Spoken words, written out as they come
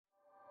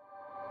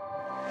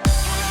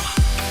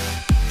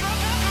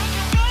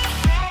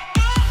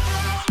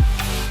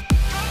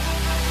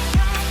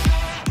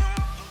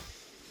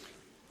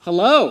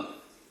Hello.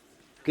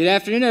 Good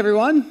afternoon,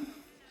 everyone.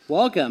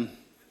 Welcome.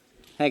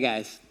 Hey,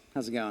 guys.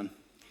 How's it going?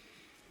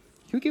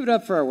 Can we give it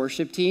up for our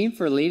worship team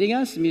for leading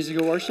us in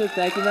musical worship?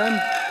 Thank you, man.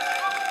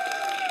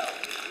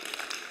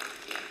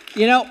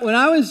 You know, when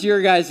I was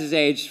your guys'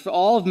 age, for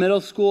all of middle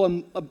school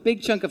and a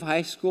big chunk of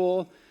high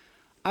school,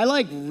 I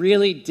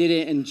really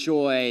didn't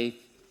enjoy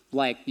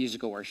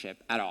musical worship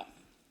at all.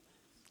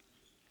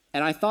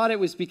 And I thought it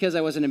was because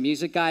I wasn't a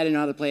music guy, I didn't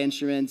know how to play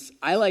instruments.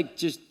 I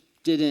just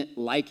didn't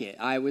like it.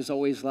 I was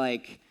always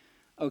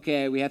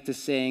okay, we have to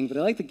sing, but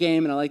I like the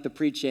game and I like the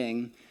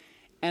preaching.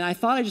 And I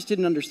thought I just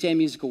didn't understand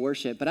musical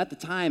worship, but at the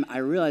time I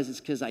realized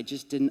it's because I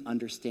just didn't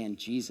understand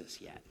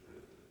Jesus yet.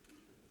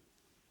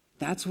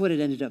 That's what it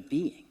ended up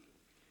being.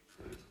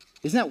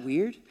 Isn't that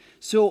weird?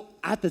 So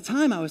at the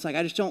time I was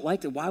I just don't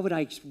like it. Why would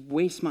I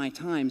waste my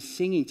time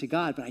singing to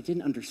God? But I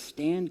didn't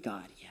understand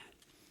God yet.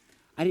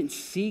 I didn't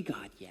see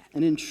God yet.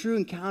 And in true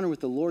encounter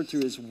with the Lord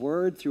through his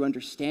word, through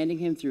understanding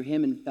him, through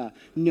him and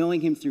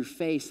knowing him through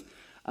faith,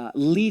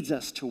 leads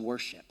us to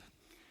worship.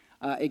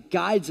 It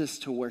guides us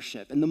to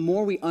worship. And the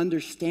more we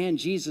understand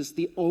Jesus,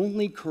 the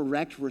only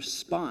correct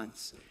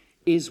response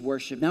is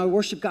worship. Now, we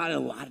worship God in a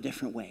lot of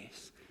different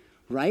ways,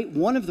 right?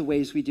 One of the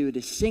ways we do it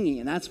is singing,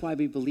 and that's why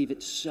we believe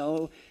it's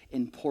so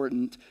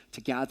important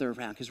to gather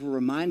around, because we're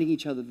reminding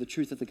each other of the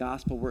truth of the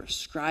gospel. We're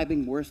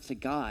ascribing worth to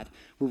God.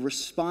 We're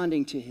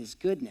responding to his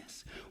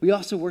goodness. We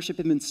also worship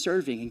him in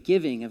serving and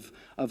giving of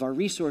our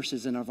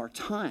resources and of our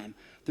time.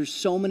 There's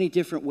so many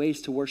different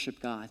ways to worship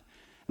God.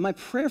 And my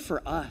prayer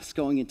for us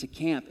going into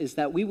camp is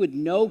that we would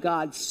know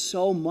God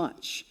so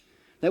much,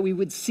 that we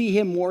would see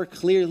him more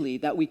clearly,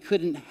 that we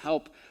couldn't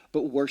help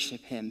but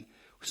worship him,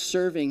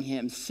 serving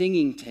him,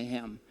 singing to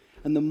him.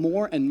 And the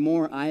more and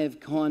more I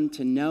have gone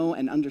to know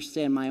and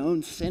understand my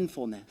own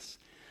sinfulness,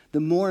 the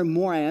more and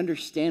more I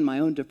understand my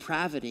own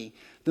depravity,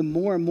 the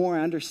more and more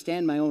I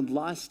understand my own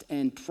lust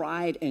and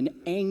pride and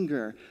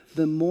anger,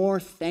 the more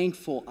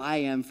thankful I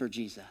am for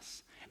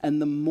Jesus, and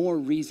the more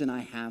reason I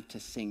have to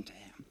sing to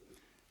him.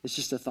 It's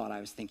just a thought I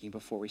was thinking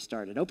before we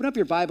started. Open up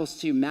your Bibles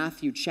to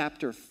Matthew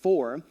chapter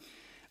 4.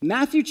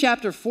 Matthew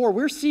chapter 4,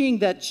 we're seeing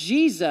that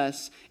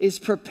Jesus is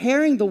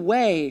preparing the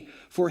way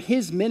for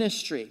his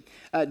ministry.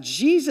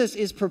 Jesus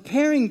is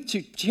preparing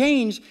to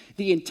change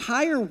the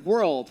entire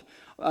world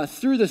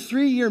through the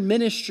 3-year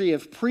ministry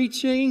of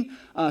preaching,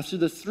 through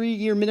the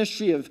 3-year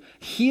ministry of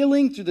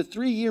healing, through the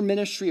 3-year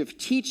ministry of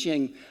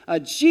teaching.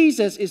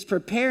 Jesus is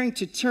preparing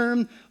to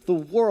turn the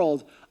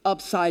world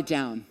upside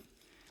down.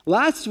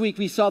 Last week,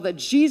 we saw that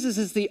Jesus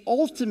is the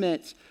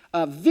ultimate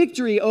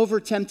victory over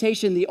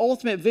temptation, the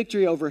ultimate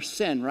victory over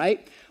sin,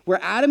 right? Where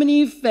Adam and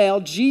Eve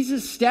failed,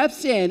 Jesus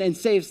steps in and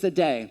saves the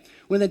day.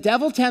 When the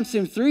devil tempts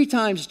him 3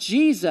 times,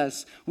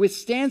 Jesus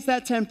withstands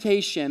that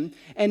temptation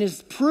and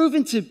is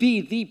proven to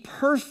be the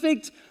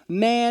perfect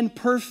man,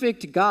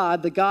 perfect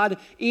God, the God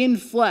in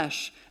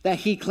flesh that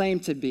he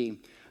claimed to be.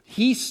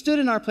 He stood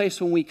in our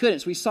place when we couldn't.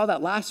 So we saw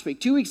that last week.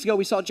 2 weeks ago,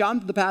 we saw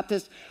John the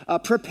Baptist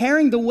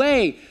preparing the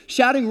way,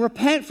 shouting,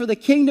 "Repent, for the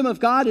kingdom of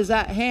God is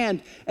at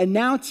hand." And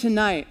now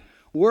tonight,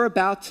 we're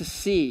about to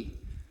see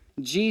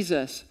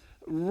Jesus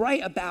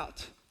right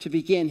about to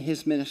begin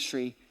his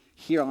ministry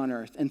here on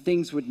earth. And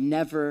things would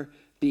never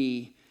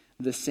be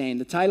the same.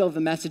 The title of the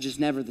message is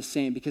Never the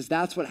Same, because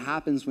that's what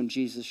happens when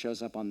Jesus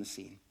shows up on the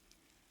scene.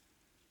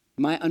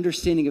 My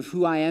understanding of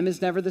who I am is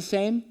never the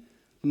same.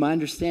 My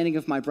understanding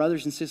of my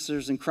brothers and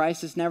sisters in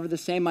Christ is never the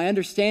same. My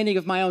understanding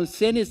of my own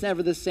sin is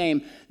never the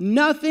same.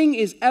 Nothing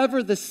is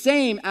ever the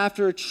same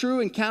after a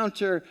true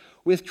encounter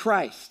with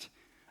Christ.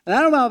 And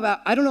I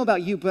don't know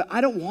about you, but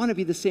I don't want to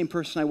be the same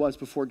person I was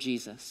before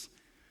Jesus.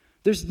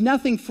 There's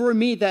nothing for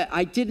me that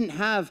I didn't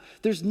have.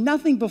 There's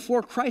nothing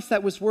before Christ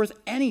that was worth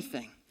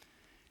anything.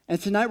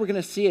 And tonight we're going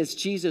to see as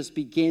Jesus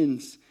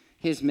begins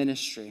his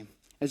ministry,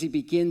 as he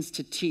begins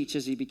to teach,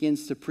 as he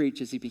begins to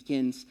preach, as he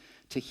begins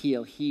to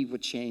heal, he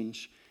would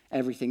change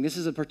everything. This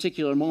is a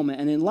particular moment.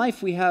 And in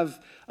life, we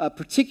have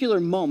particular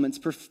moments,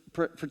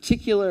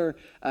 particular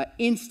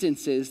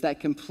instances that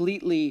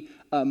completely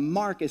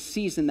mark a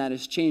season that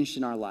has changed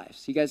in our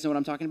lives. You guys know what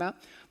I'm talking about?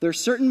 There are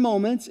certain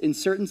moments in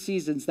certain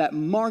seasons that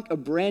mark a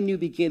brand new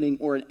beginning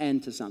or an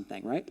end to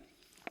something, right?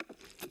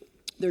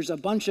 There's a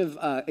bunch of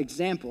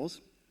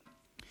examples.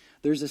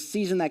 There's a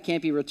season that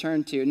can't be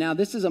returned to. Now,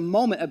 this is a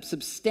moment of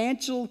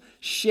substantial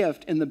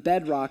shift in the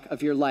bedrock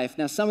of your life.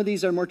 Now, some of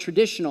these are more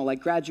traditional,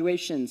 like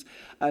graduations.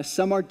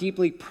 Some are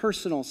deeply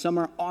personal. Some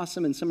are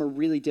awesome, and some are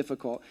really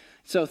difficult.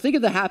 So think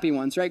of the happy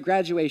ones, right?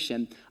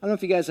 Graduation. I don't know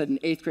if you guys had an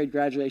 8th grade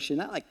graduation.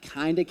 That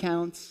kind of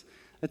counts.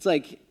 It's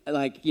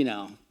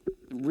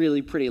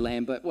really pretty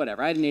lame, but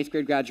whatever. I had an 8th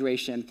grade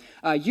graduation.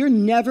 You're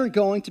never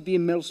going to be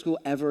in middle school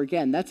ever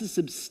again. That's a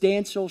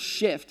substantial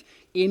shift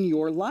in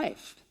your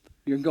life.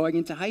 You're going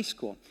into high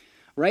school,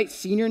 right?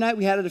 Senior night,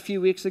 we had it a few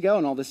weeks ago,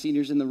 and all the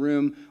seniors in the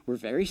room were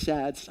very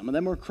sad. Some of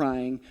them were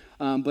crying,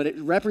 but it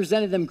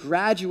represented them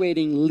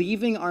graduating,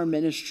 leaving our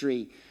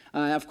ministry.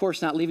 Of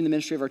course, not leaving the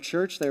ministry of our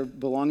church. They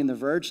belong in the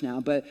Verge now,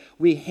 but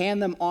we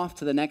hand them off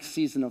to the next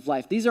season of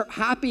life. These are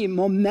happy,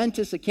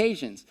 momentous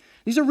occasions.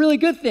 These are really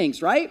good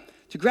things, right?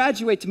 To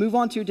graduate, to move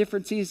on to a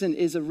different season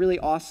is a really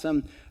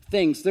awesome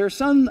thing. There are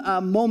some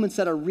moments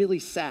that are really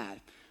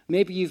sad.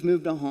 Maybe you've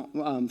moved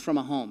from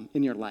a home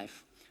in your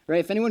life, right?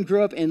 If anyone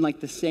grew up in like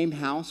the same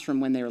house from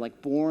when they were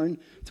like born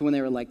to when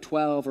they were like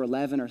 12 or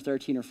 11 or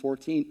 13 or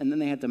 14, and then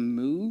they had to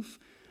move,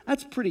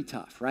 that's pretty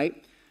tough,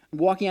 right?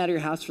 Walking out of your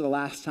house for the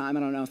last time, I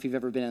don't know if you've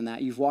ever been in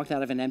that. You've walked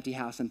out of an empty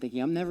house and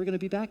thinking, I'm never going to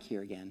be back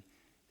here again.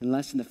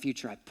 Unless in the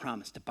future I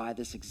promise to buy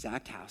this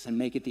exact house and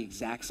make it the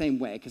exact same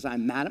way because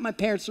I'm mad at my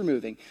parents for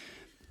moving.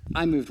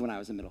 I moved when I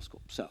was in middle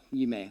school, so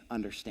you may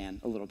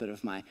understand a little bit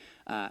of my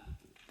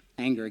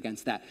anger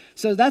against that.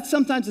 So that's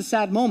sometimes a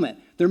sad moment.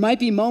 There might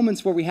be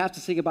moments where we have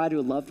to say goodbye to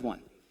a loved one.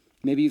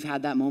 Maybe you've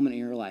had that moment in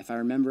your life. I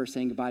remember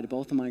saying goodbye to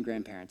both of my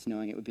grandparents,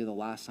 knowing it would be the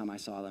last time I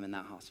saw them in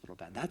that hospital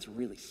bed. That's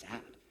really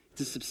sad.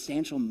 It's a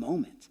substantial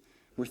moment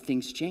where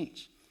things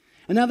change.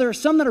 And now there are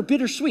some that are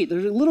bittersweet.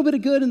 There's a little bit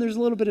of good and there's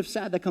a little bit of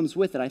sad that comes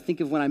with it. I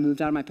think of when I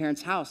moved out of my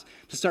parents' house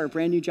to start a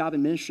brand new job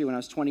in ministry when I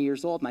was 20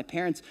 years old. My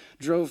parents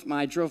drove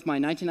my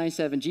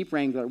 1997 Jeep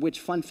Wrangler, which,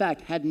 fun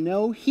fact, had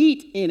no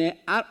heat in it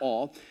at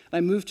all.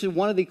 I moved to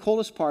one of the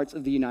coldest parts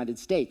of the United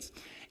States.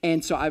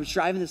 And so I was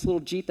driving this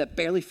little Jeep that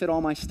barely fit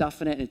all my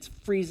stuff in it, and it's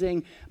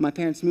freezing. My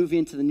parents move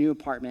into the new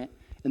apartment,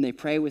 and they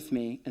pray with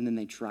me, and then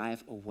they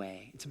drive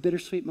away. It's a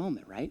bittersweet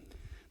moment, right?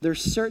 There are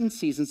certain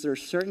seasons, there are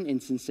certain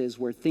instances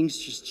where things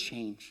just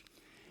change.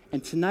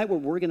 And tonight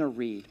what we're going to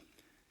read,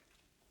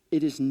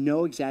 it is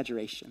no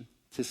exaggeration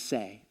to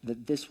say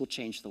that this will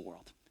change the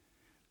world.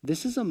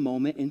 This is a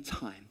moment in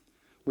time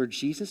where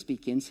Jesus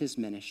begins his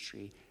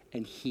ministry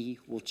and he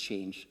will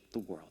change the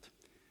world.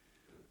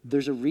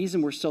 There's a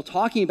reason we're still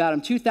talking about him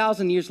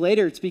 2,000 years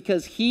later. It's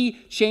because he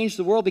changed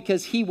the world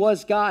because he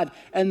was God.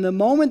 And the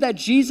moment that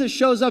Jesus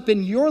shows up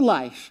in your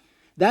life,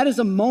 that is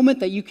a moment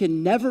that you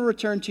can never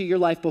return to your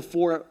life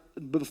before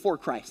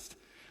Christ.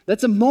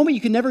 That's a moment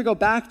you can never go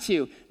back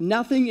to.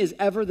 Nothing is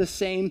ever the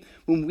same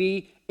when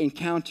we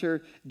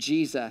encounter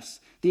Jesus.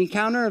 The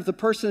encounter of the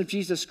person of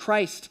Jesus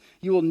Christ,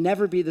 you will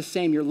never be the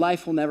same. Your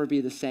life will never be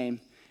the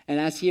same. And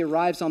as he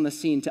arrives on the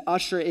scene to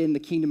usher in the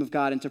kingdom of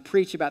God and to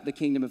preach about the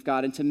kingdom of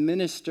God and to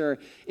minister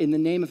in the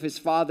name of his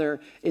Father,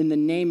 in the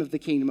name of the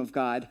kingdom of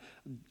God,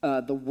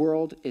 the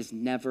world is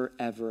never,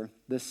 ever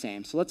the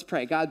same. So let's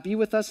pray. God, be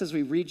with us as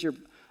we read your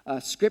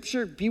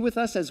Scripture. Be with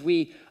us as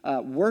we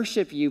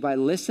worship you by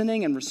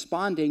listening and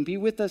responding. Be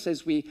with us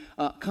as we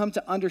come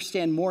to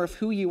understand more of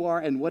who you are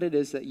and what it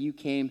is that you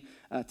came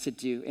to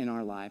do in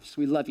our lives.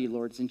 We love you,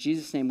 Lord. In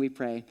Jesus' name we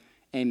pray,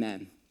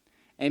 amen.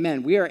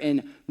 Amen. We are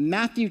in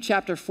Matthew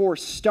chapter 4,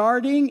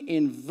 starting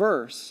in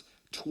verse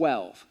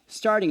 12.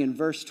 Starting in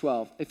verse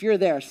 12. If you're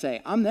there,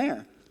 say, I'm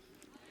there.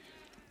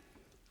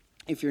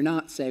 If you're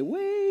not, say,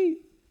 wait.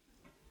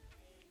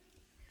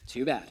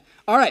 Too bad.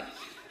 All right.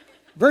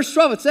 Verse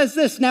 12, it says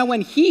this, now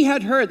when he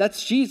had heard,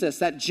 that's Jesus,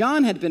 that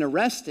John had been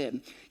arrested,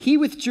 he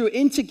withdrew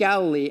into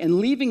Galilee and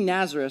leaving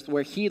Nazareth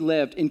where he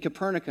lived in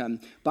Capernaum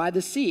by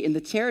the sea in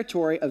the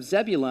territory of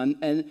Zebulun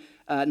and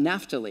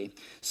Naphtali,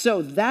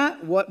 so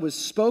that what was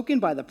spoken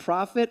by the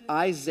prophet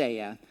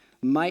Isaiah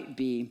might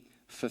be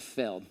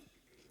fulfilled.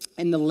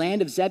 In the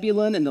land of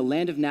Zebulun and the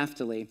land of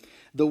Naphtali,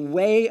 the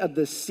way of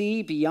the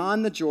sea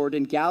beyond the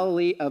Jordan,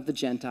 Galilee of the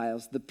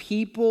Gentiles, the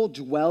people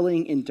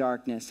dwelling in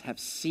darkness have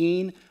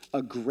seen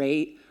a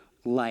great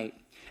light.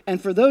 And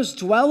for those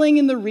dwelling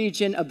in the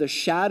region of the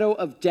shadow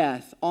of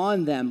death,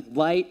 on them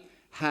light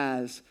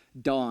has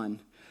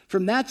dawned.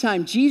 From that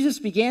time, Jesus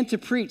began to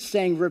preach,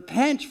 saying,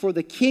 repent, for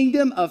the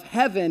kingdom of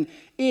heaven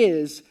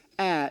is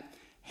at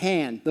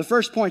hand. The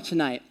first point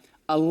tonight,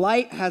 a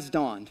light has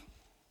dawned.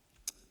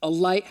 A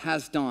light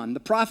has dawned. The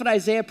prophet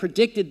Isaiah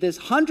predicted this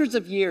hundreds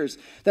of years,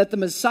 that the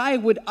Messiah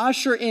would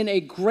usher in a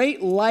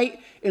great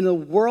light in a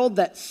world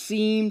that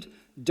seemed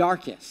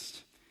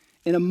darkest.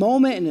 In a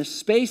moment, in a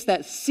space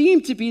that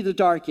seemed to be the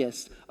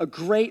darkest, a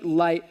great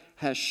light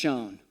has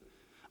shone.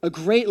 A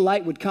great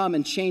light would come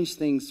and change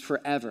things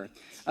forever.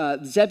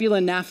 Zebulun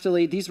and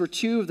Naphtali, these were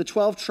two of the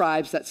 12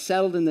 tribes that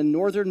settled in the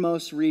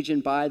northernmost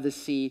region by the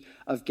Sea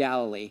of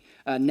Galilee.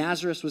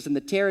 Nazareth was in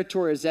the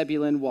territory of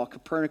Zebulun, while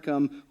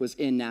Capernaum was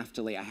in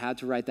Naphtali. I had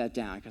to write that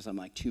down because I'm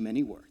like, too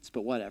many words,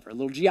 but whatever. A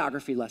little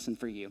geography lesson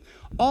for you.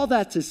 All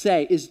that to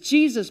say is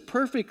Jesus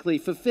perfectly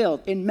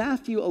fulfilled in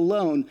Matthew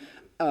alone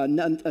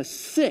a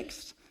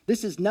sixth.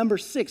 This is number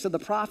 6 of the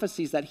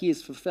prophecies that he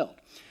has fulfilled.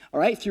 All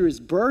right, through his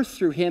birth,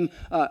 through him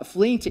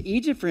fleeing to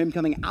Egypt, for him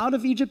coming out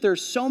of Egypt, there are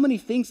so many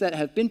things that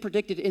have been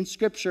predicted in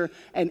Scripture,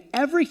 and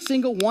every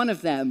single one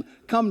of them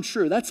come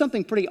true. That's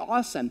something pretty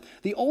awesome.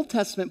 The Old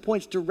Testament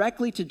points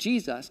directly to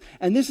Jesus,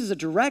 and this is a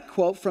direct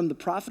quote from the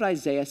prophet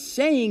Isaiah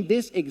saying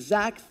this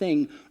exact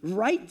thing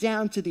right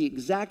down to the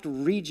exact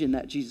region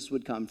that Jesus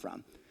would come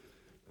from.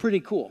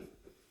 Pretty cool.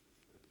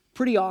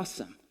 Pretty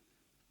awesome.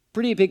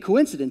 Pretty big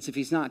coincidence if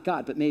he's not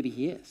God, but maybe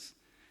he is.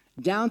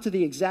 Down to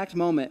the exact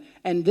moment.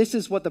 And this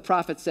is what the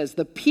prophet says.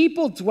 The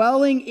people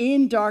dwelling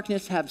in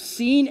darkness have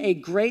seen a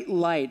great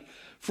light.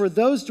 For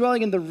those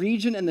dwelling in the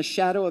region and the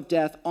shadow of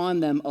death,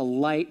 on them a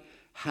light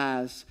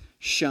has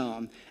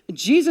shone.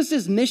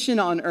 Jesus' mission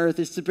on earth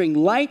is to bring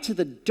light to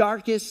the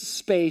darkest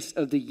space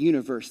of the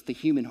universe, the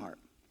human heart.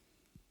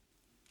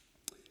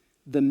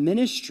 The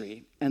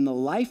ministry and the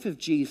life of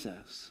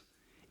Jesus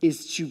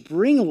is to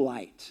bring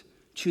light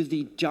to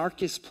the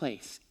darkest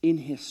place in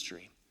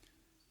history,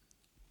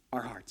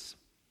 our hearts.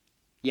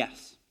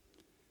 Yes.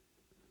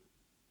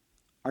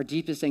 Our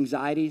deepest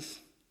anxieties,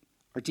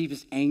 our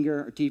deepest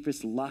anger, our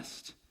deepest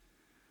lust,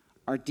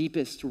 our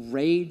deepest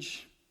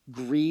rage,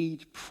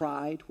 greed,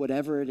 pride,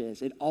 whatever it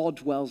is, it all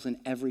dwells in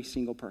every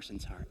single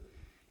person's heart.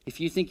 If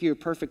you think you're a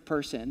perfect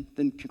person,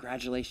 then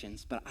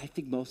congratulations. But I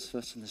think most of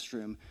us in this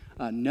room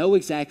know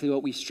exactly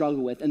what we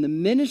struggle with. And the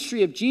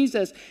ministry of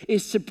Jesus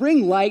is to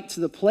bring light to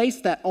the place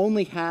that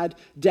only had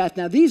death.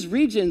 Now, these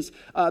regions,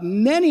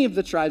 many of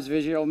the tribes of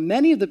Israel,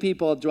 many of the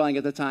people dwelling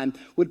at the time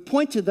would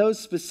point to those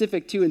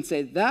specific two and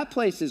say, that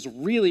place is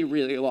really,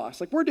 really lost.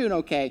 Like, we're doing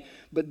okay,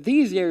 but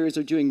these areas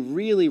are doing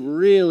really,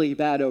 really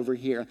bad over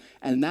here.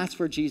 And that's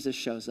where Jesus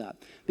shows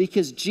up.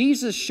 Because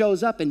Jesus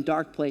shows up in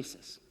dark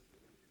places.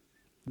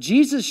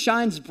 Jesus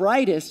shines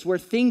brightest where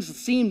things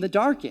seem the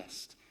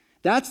darkest.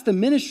 That's the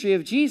ministry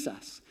of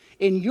Jesus.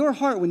 In your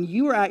heart, when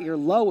you are at your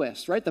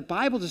lowest, right? The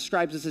Bible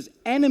describes us as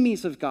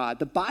enemies of God.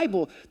 The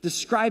Bible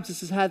describes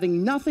us as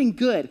having nothing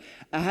good,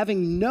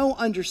 having no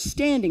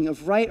understanding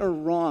of right or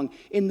wrong.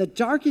 In the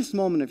darkest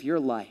moment of your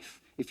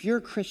life, if you're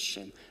a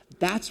Christian,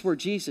 that's where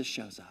Jesus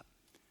shows up.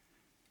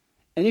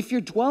 And if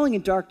you're dwelling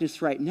in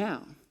darkness right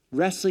now,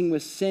 wrestling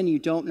with sin, you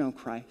don't know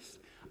Christ,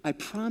 I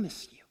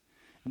promise you,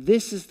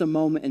 this is the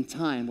moment in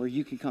time where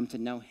you can come to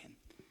know him.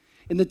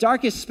 In the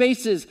darkest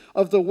spaces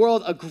of the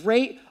world, a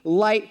great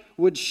light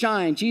would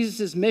shine.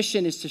 Jesus'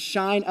 mission is to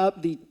shine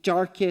up the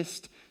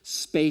darkest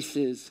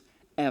spaces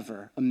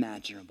ever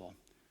imaginable.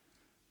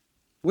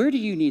 Where do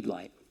you need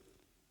light?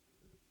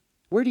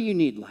 Where do you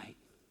need light?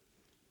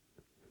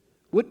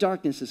 What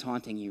darkness is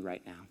haunting you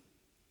right now?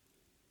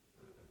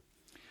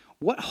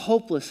 What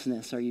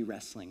hopelessness are you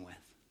wrestling with?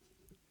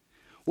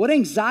 What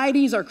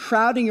anxieties are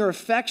crowding your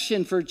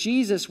affection for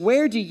Jesus?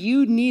 Where do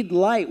you need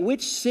light?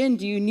 Which sin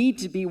do you need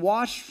to be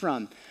washed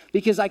from?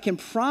 Because I can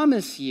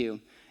promise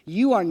you,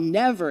 you are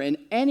never in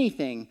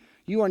anything,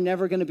 you are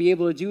never going to be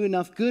able to do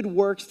enough good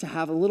works to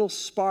have a little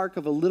spark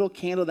of a little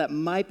candle that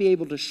might be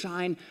able to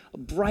shine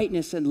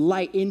brightness and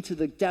light into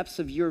the depths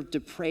of your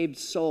depraved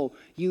soul.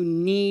 You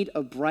need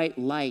a bright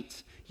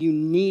light. You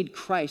need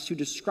Christ, who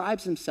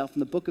describes himself in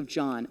the book of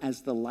John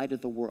as the light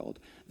of the world.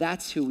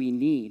 That's who we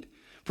need.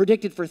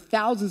 Predicted for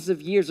thousands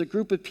of years, a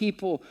group of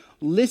people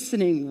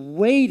listening,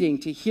 waiting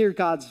to hear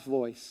God's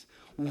voice,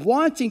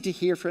 wanting to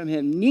hear from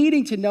him,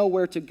 needing to know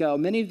where to go.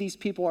 Many of these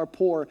people are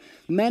poor.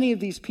 Many of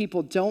these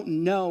people don't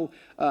know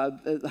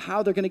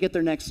how they're going to get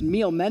their next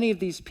meal. Many of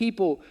these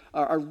people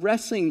are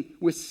wrestling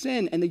with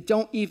sin, and they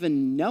don't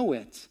even know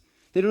it.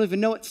 They don't even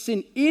know what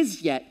sin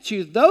is yet.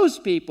 To those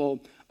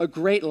people, a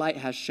great light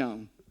has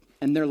shone,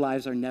 and their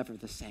lives are never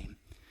the same.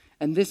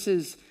 And this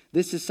is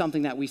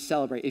something that we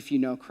celebrate if you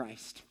know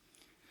Christ.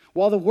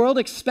 While the world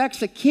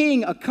expects a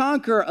king, a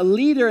conqueror, a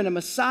leader, and a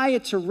Messiah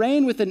to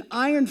reign with an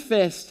iron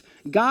fist,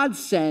 God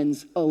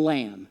sends a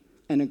lamb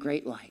and a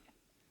great light.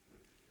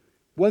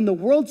 When the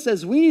world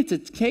says we need to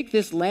take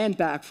this land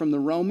back from the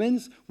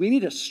Romans, we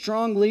need a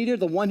strong leader,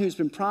 the one who's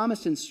been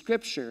promised in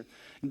Scripture,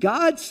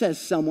 God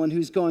says someone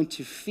who's going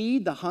to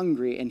feed the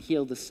hungry and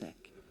heal the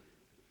sick.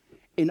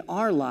 In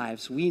our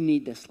lives, we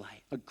need this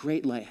light. A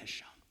great light has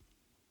shone.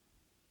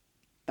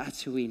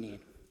 That's who we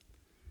need.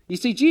 You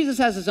see, Jesus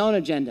has his own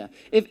agenda.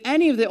 If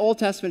any of the Old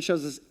Testament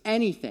shows us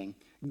anything,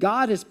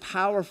 God is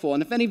powerful.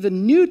 And if any of the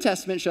New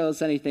Testament shows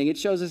us anything, it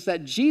shows us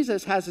that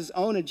Jesus has his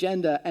own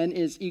agenda and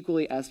is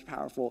equally as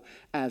powerful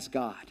as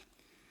God.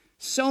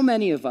 So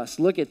many of us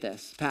look at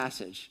this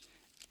passage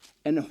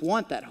and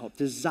want that hope,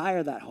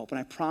 desire that hope. And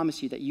I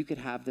promise you that you could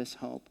have this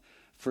hope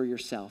for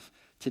yourself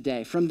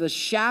today. From the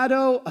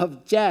shadow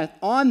of death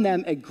on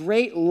them, a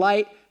great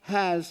light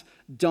has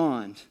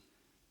dawned.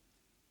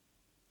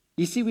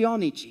 You see, we all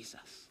need Jesus.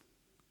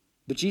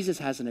 But Jesus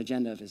has an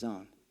agenda of his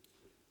own.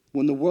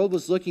 When the world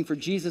was looking for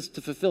Jesus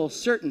to fulfill a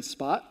certain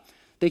spot,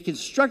 they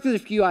constructed a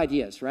few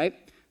ideas, right?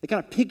 They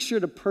kind of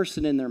pictured a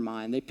person in their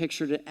mind. They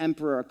pictured an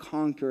emperor, a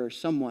conqueror,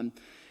 someone.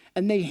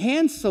 And they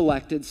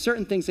hand-selected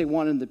certain things they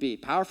wanted him to be.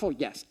 Powerful?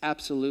 Yes,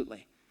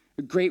 absolutely.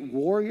 A great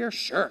warrior?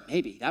 Sure,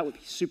 maybe. That would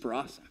be super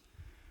awesome.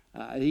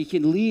 He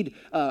can lead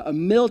a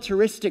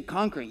militaristic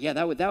conquering. Yeah,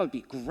 that would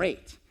be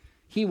great.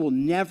 He will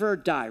never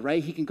die,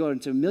 right? He can go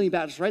into a million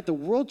battles, right? The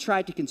world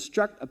tried to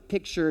construct a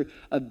picture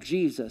of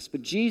Jesus,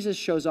 but Jesus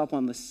shows up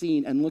on the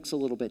scene and looks a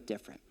little bit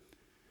different.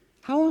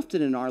 How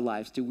often in our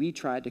lives do we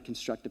try to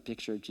construct a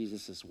picture of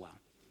Jesus as well?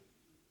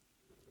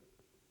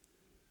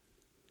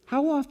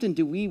 How often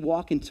do we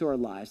walk into our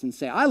lives and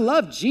say, I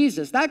love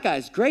Jesus, that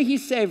guy's great, he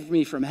saved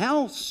me from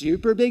hell,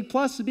 super big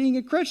plus to being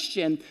a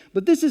Christian,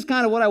 but this is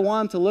kind of what I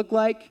want him to look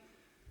like.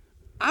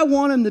 I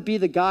want him to be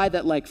the guy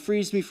that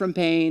frees me from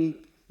pain.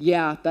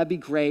 Yeah, that'd be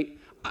great.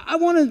 I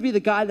want him to be the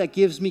guy that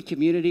gives me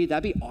community.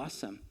 That'd be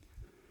awesome.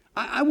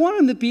 I want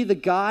him to be the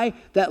guy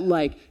that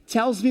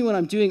tells me when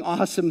I'm doing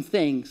awesome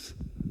things.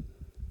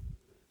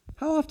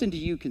 How often do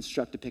you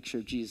construct a picture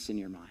of Jesus in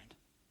your mind?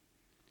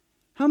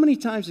 How many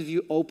times have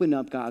you opened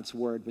up God's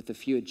word with a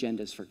few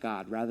agendas for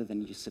God rather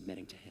than you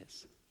submitting to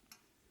his?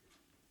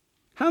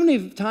 How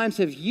many times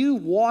have you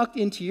walked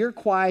into your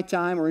quiet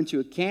time or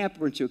into a camp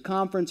or into a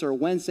conference or a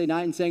Wednesday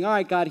night and saying, all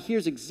right, God,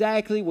 here's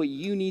exactly what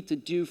you need to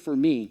do for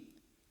me?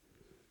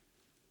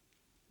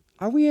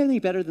 Are we any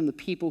better than the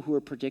people who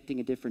are predicting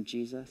a different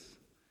Jesus?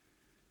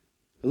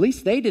 At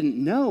least they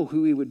didn't know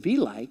who he would be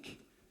like.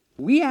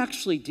 We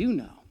actually do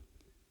know,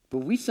 but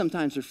we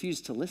sometimes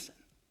refuse to listen.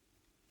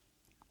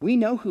 We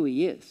know who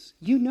he is.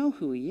 You know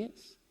who he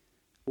is.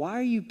 Why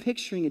are you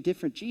picturing a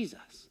different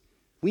Jesus?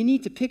 We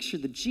need to picture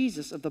the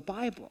Jesus of the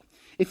Bible.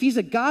 If he's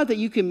a God that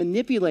you can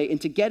manipulate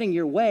into getting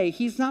your way,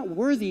 he's not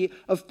worthy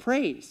of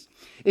praise.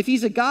 If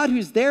he's a God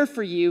who's there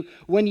for you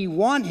when you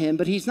want him,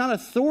 but he's not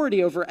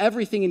authority over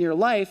everything in your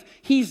life,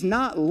 he's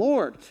not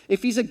Lord.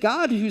 If he's a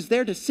God who's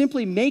there to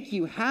simply make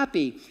you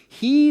happy,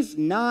 he's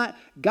not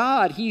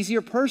God. He's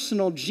your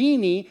personal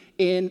genie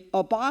in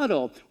a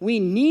bottle. We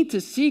need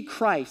to see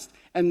Christ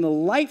and the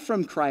light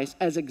from Christ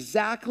as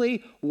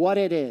exactly what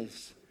it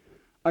is.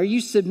 Are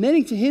you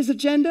submitting to his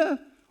agenda,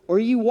 or are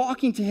you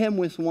walking to him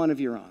with one of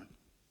your own?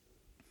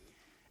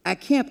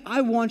 At camp,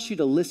 I want you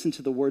to listen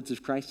to the words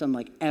of Christ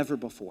unlike ever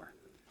before.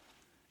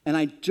 And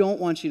I don't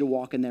want you to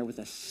walk in there with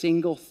a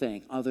single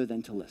thing other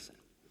than to listen.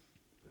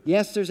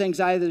 Yes, there's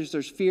anxiety,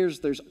 there's fears,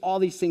 there's all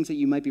these things that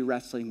you might be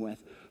wrestling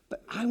with.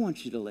 But I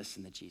want you to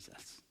listen to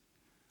Jesus.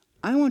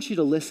 I want you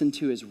to listen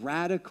to his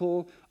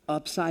radical,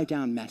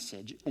 upside-down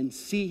message and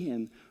see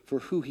him for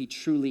who he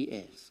truly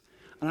is.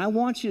 And I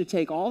want you to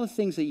take all the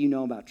things that you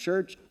know about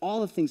church,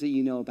 all the things that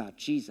you know about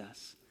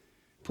Jesus,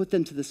 put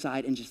them to the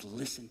side and just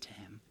listen to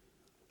him.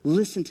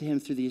 Listen to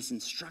him through these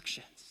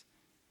instructions.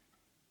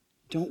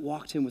 Don't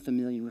walk to him with a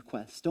million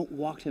requests. Don't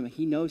walk to him.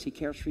 He knows he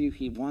cares for you.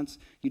 He wants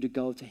you to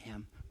go to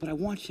him. But I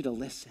want you to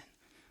listen.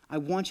 I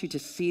want you to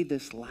see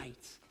this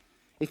light.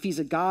 If he's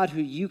a God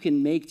who you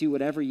can make do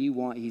whatever you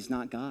want, he's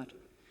not God.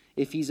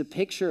 If he's a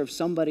picture of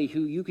somebody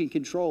who you can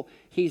control,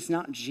 he's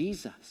not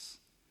Jesus.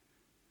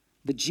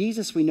 The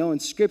Jesus we know in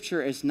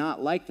Scripture is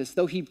not like this.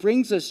 Though he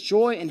brings us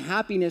joy and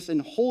happiness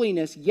and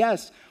holiness,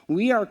 yes,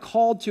 we are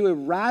called to a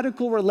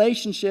radical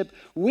relationship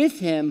with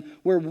him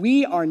where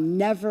we are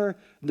never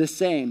the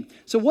same.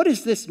 So what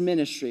is this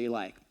ministry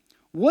like?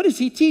 What does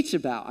he teach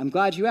about? I'm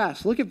glad you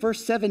asked. Look at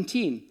verse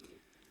 17.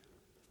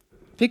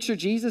 Picture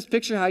Jesus.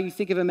 Picture how you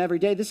think of him every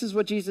day. This is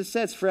what Jesus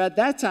says. For at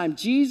that time,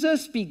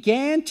 Jesus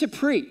began to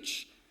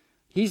preach.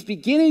 He's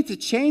beginning to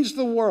change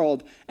the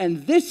world.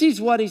 And this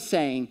is what he's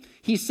saying.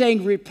 He's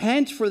saying,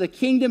 repent, for the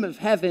kingdom of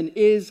heaven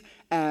is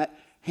at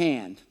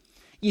hand.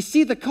 You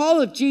see, the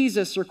call of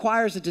Jesus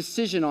requires a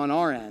decision on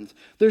our end.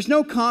 There's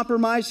no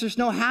compromise. There's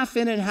no half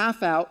in and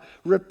half out.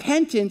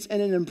 Repentance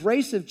and an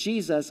embrace of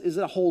Jesus is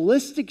a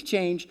holistic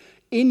change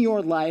in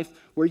your life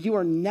where you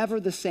are never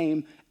the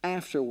same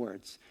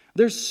afterwards.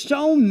 There's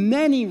so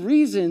many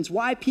reasons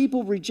why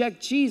people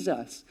reject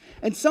Jesus.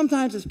 And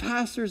sometimes as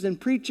pastors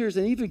and preachers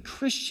and even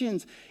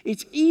Christians,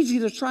 it's easy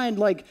to try and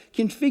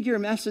configure a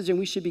message, and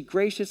we should be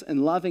gracious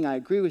and loving. I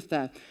agree with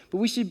that. But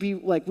we should be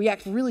we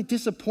act really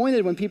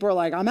disappointed when people are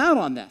like, I'm out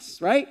on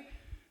this, right?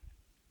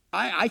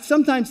 I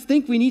sometimes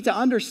think we need to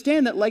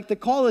understand that the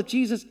call of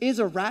Jesus is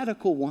a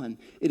radical one.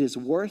 It is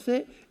worth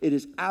it. It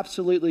is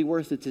absolutely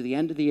worth it to the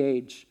end of the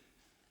age.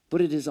 But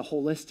it is a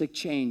holistic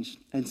change.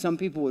 And some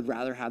people would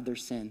rather have their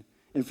sin.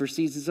 And for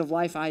seasons of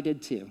life, I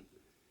did too.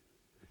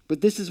 But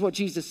this is what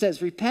Jesus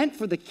says. Repent,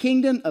 for the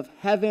kingdom of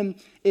heaven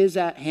is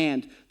at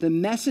hand. The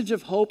message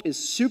of hope is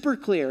super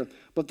clear,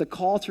 but the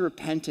call to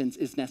repentance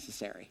is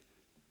necessary.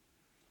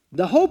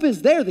 The hope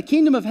is there. The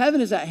kingdom of heaven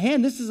is at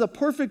hand. This is a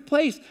perfect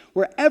place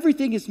where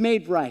everything is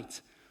made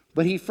right.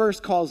 But he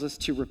first calls us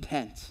to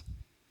repent.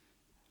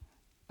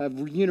 A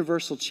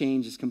universal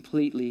change is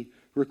completely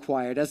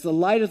required. As the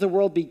light of the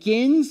world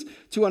begins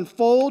to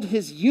unfold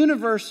his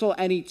universal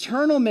and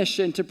eternal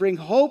mission to bring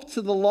hope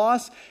to the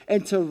lost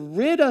and to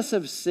rid us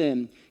of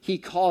sin, he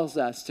calls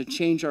us to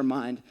change our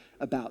mind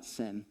about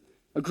sin.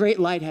 A great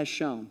light has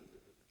shone.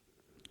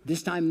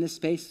 This time in this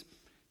space,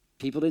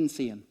 people didn't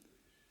see him.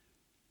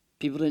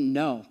 People didn't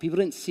know. People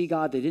didn't see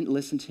God. They didn't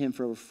listen to him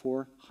for over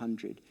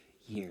 400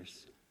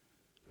 years.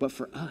 But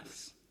for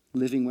us,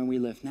 living when we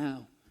live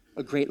now,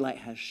 a great light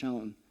has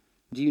shone.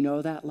 Do you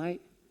know that light?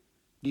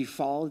 Do you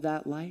follow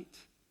that light?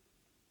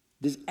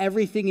 Does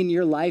everything in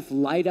your life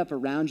light up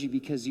around you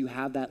because you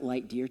have that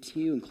light dear to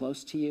you and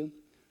close to you?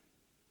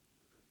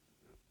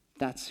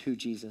 That's who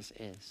Jesus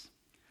is.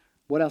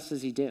 What else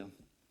does he do?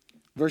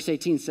 Verse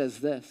 18 says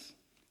this.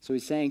 So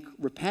he's saying,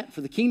 repent,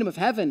 for the kingdom of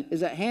heaven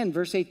is at hand.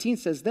 Verse 18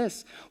 says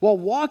this. While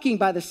walking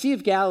by the Sea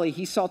of Galilee,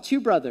 he saw two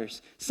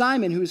brothers,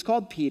 Simon, who is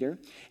called Peter,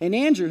 and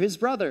Andrew, his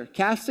brother,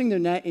 casting their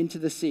net into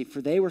the sea,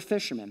 for they were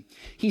fishermen.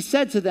 He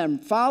said to them,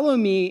 follow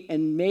me,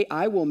 and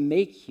I will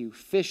make you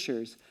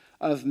fishers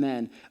of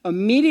men.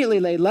 Immediately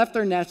they left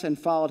their nets and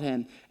followed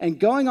him. And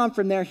going on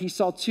from there, he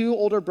saw two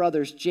older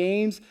brothers,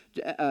 James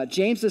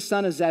the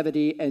son of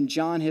Zebedee, and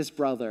John his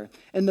brother.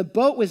 In the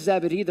boat with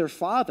Zebedee, their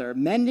father,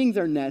 mending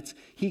their nets,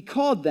 he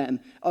called them.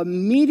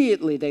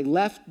 Immediately they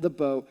left the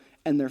boat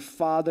and their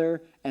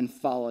father and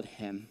followed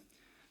him.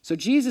 So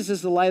Jesus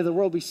is the light of the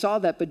world. We saw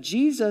that, but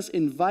Jesus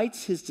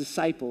invites his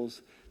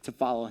disciples to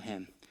follow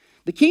him.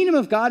 The kingdom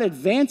of God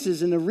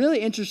advances in a really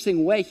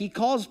interesting way. He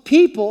calls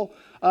people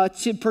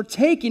to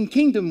partake in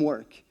kingdom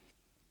work.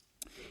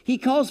 He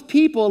calls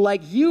people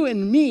like you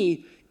and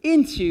me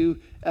into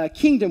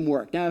kingdom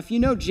work. Now, if you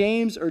know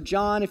James or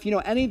John, if you know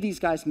any of these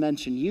guys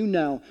mentioned, you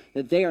know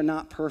that they are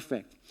not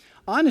perfect.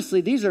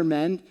 Honestly, these are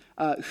men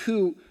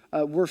who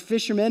were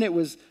fishermen. It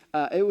was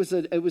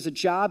a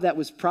job that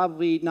was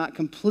probably not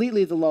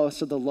completely the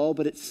lowest of the low,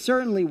 but it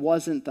certainly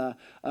wasn't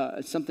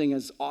something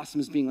as awesome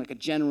as being like a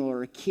general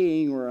or a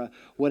king or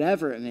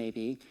whatever it may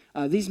be.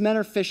 These men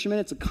are fishermen.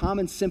 It's a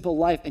common, simple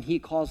life, and he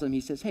calls them.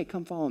 He says, hey,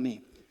 come follow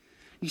me.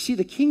 You see,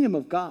 the kingdom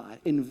of God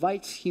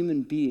invites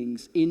human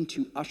beings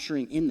into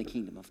ushering in the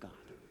kingdom of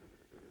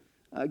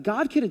God.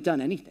 God could have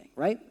done anything,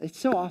 right? It's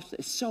so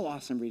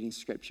awesome reading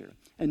Scripture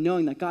and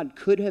knowing that God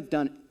could have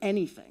done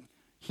anything.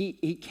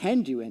 He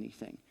can do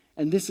anything.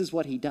 And this is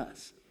what he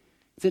does.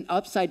 It's an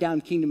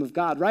upside-down kingdom of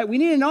God, right? We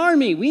need an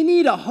army. We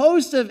need a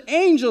host of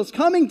angels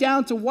coming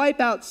down to wipe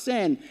out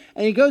sin.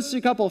 And he goes to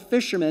a couple of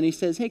fishermen and he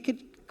says, hey,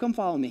 come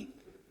follow me.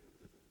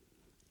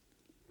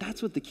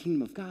 That's what the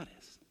kingdom of God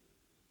is.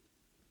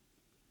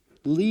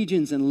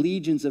 Legions and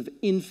legions of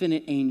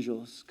infinite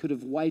angels could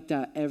have wiped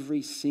out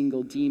every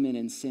single demon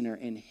and sinner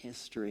in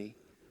history.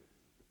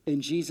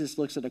 And Jesus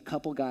looks at a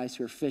couple guys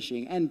who are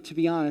fishing, and to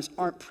be honest,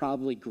 aren't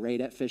probably great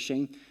at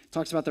fishing.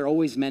 Talks about they're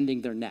always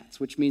mending their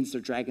nets, which means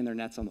they're dragging their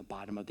nets on the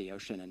bottom of the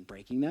ocean and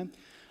breaking them.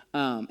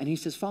 And he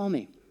says, follow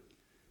me.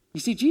 You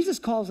see, Jesus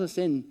calls us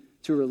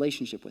into a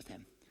relationship with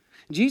him.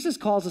 Jesus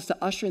calls us to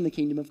usher in the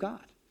kingdom of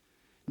God.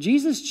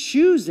 Jesus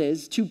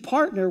chooses to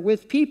partner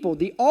with people.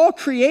 The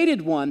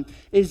all-created one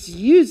is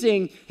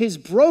using his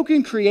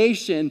broken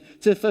creation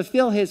to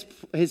fulfill his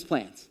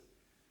plans.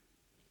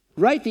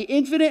 Right? The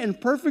infinite and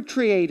perfect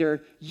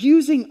creator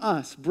using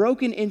us,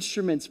 broken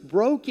instruments,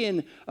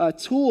 broken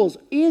tools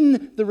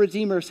in the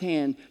Redeemer's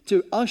hand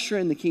to usher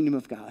in the kingdom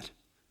of God.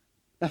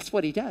 That's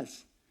what he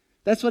does.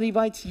 That's what he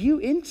invites you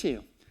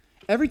into.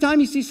 Every time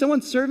you see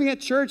someone serving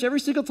at church, every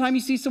single time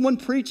you see someone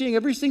preaching,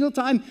 every single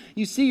time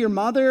you see your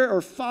mother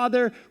or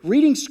father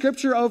reading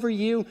Scripture over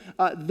you,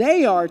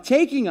 they are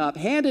taking up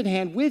hand in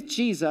hand with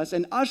Jesus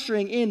and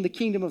ushering in the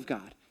kingdom of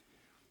God.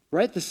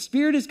 Right? The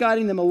Spirit is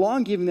guiding them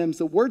along, giving them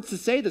the words to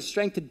say, the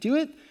strength to do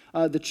it,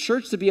 the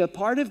church to be a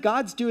part of.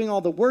 God's doing all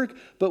the work,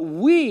 but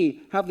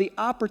we have the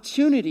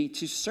opportunity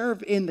to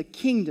serve in the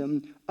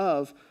kingdom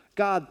of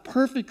God,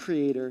 perfect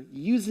creator,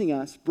 using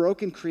us,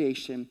 broken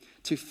creation,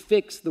 to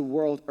fix the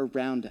world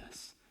around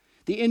us.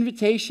 The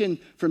invitation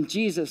from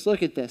Jesus,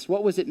 look at this.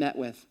 What was it met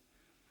with?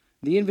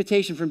 The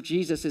invitation from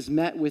Jesus is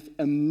met with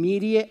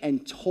immediate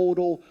and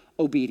total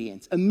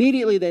obedience.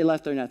 Immediately they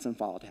left their nets and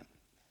followed him.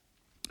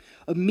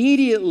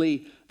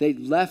 Immediately, they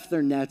left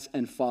their nets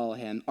and followed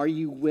him. Are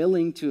you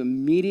willing to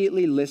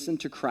immediately listen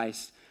to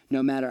Christ,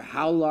 no matter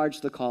how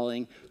large the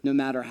calling, no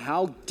matter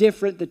how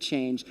different the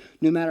change,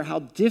 no matter how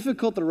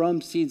difficult the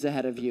road seems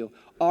ahead of you?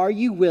 Are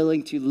you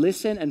willing to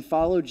listen and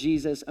follow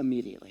Jesus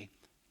immediately?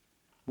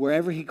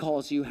 Wherever he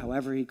calls you,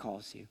 however he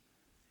calls you.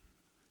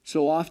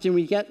 So often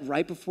we get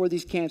right before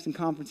these camps and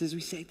conferences,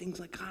 we say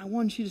things like, God, I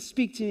want you to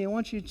speak to me. I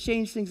want you to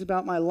change things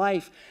about my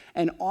life.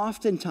 And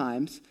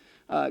oftentimes,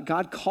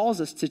 God calls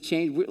us to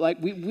change.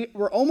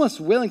 We're almost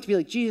willing to be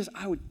like, Jesus,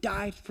 I would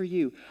die for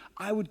you.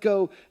 I would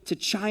go to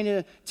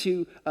China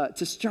to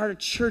start a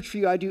church for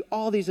you. I do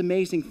all these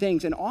amazing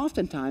things. And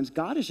oftentimes,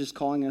 God is just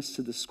calling us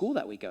to the school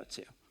that we go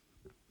to.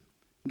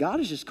 God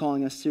is just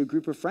calling us to a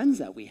group of friends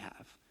that we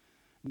have.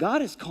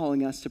 God is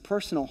calling us to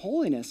personal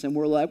holiness. And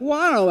we're like, well,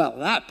 I don't know about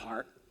that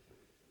part.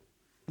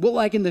 Well,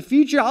 like in the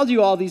future, I'll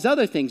do all these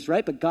other things,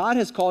 right? But God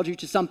has called you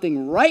to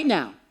something right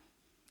now.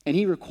 And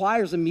he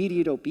requires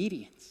immediate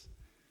obedience.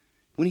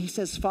 When he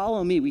says,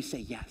 follow me, we say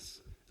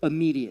yes,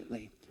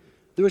 immediately.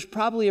 There was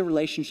probably a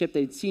relationship.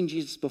 They'd seen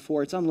Jesus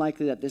before. It's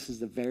unlikely that this is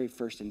the very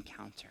first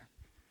encounter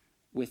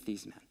with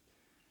these men.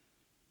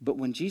 But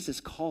when Jesus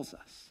calls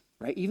us,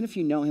 right, even if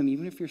you know him,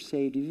 even if you're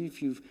saved, even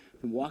if you've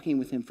been walking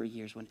with him for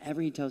years,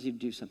 whenever he tells you to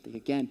do something,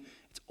 again,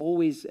 it's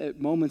always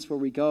moments where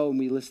we go and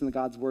we listen to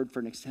God's word for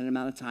an extended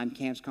amount of time,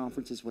 camps,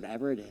 conferences,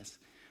 whatever it is.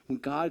 When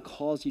God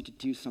calls you to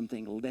do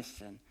something,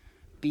 listen.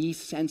 Be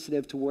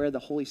sensitive to where the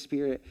Holy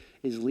Spirit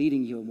is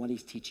leading you and what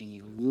he's teaching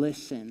you.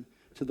 Listen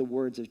to the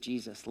words of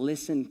Jesus.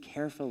 Listen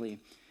carefully.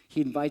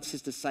 He invites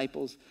his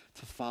disciples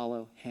to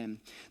follow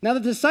him. Now, the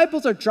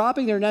disciples are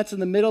dropping their nets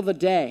in the middle of the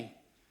day.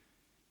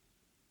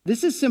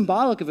 This is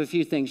symbolic of a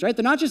few things, right?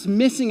 They're not just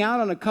missing out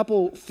on a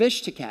couple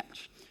fish to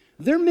catch.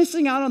 They're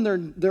missing out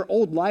on their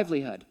old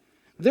livelihood.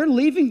 They're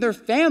leaving their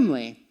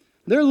family.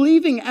 They're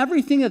leaving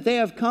everything that they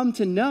have come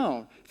to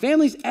know.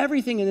 Family's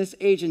everything in this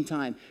age and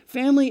time.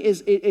 Family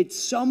it's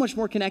so much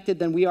more connected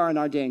than we are in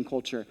our day and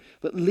culture.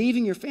 But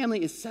leaving your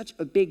family is such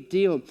a big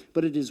deal,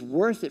 but it is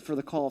worth it for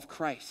the call of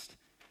Christ.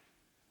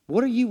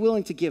 What are you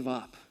willing to give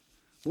up?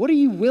 What are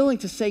you willing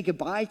to say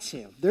goodbye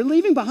to? They're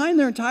leaving behind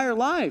their entire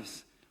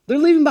lives. They're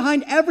leaving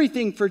behind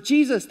everything for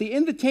Jesus. The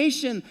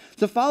invitation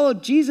to follow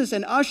Jesus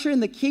and usher in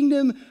the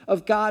kingdom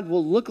of God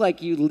will look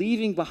like you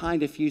leaving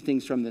behind a few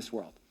things from this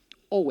world.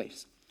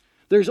 Always.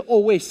 There's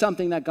always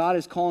something that God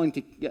is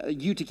calling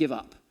you to give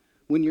up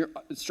when you're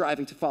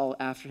striving to follow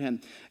after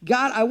him.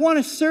 God, I want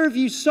to serve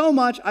you so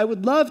much. I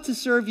would love to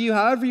serve you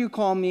however you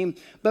call me,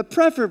 but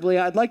preferably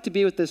I'd like to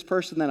be with this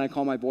person that I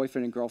call my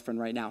boyfriend and girlfriend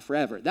right now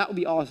forever. That would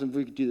be awesome if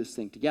we could do this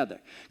thing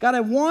together. God,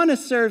 I want to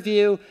serve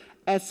you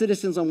at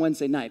Citizens on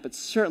Wednesday night, but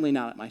certainly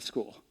not at my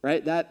school,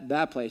 right?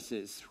 That place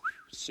is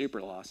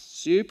super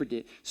lost,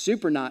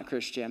 super not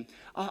Christian.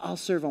 I'll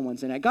serve on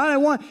Wednesday night. God, I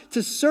want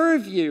to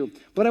serve you,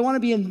 but I want to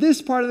be in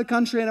this part of the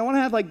country, and I want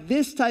to have like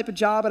this type of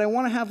job, and I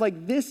want to have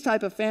like this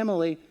type of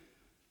family.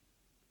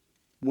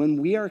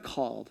 When we are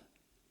called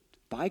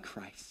by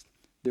Christ,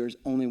 there is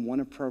only one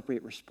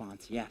appropriate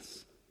response: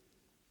 yes.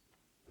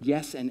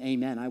 Yes and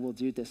amen. I will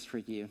do this for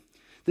you.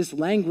 This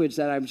language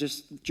that I'm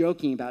just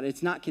joking about,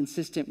 it's not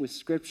consistent with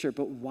Scripture,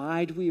 but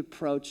why do we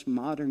approach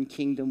modern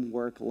kingdom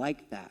work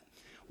like that?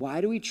 Why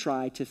do we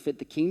try to fit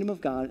the kingdom of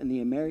God and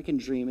the American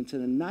dream into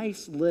the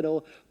nice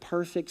little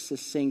perfect,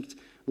 succinct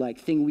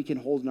thing we can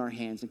hold in our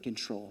hands and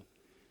control?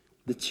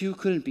 The two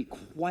couldn't be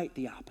quite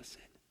the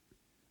opposite.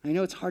 I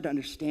know it's hard to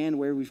understand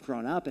where we've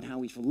grown up and how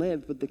we've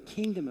lived, but the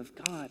kingdom of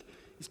God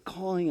is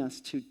calling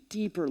us to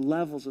deeper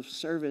levels of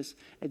service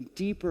and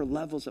deeper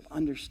levels of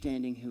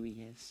understanding who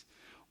he is.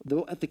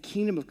 What the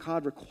kingdom of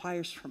God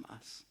requires from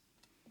us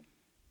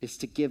is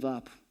to give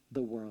up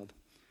the world.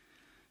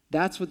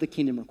 That's what the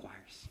kingdom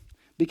requires.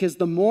 Because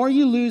the more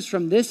you lose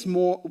from this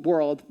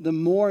world, the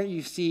more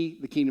you see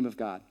the kingdom of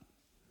God.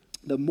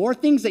 The more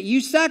things that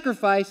you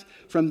sacrifice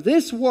from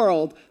this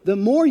world, the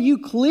more you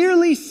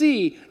clearly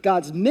see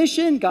God's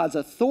mission, God's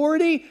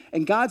authority,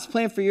 and God's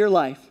plan for your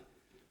life.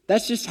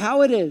 That's just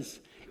how it is.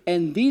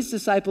 And these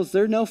disciples,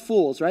 they're no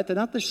fools, right? They're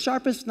not the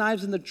sharpest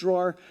knives in the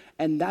drawer,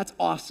 and that's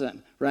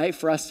awesome, right?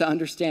 For us to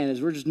understand,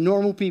 as we're just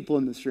normal people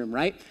in this room,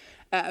 right?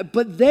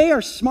 But they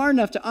are smart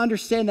enough to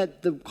understand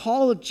that the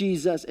call of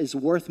Jesus is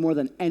worth more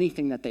than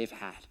anything that they've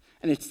had.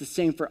 And it's the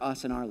same for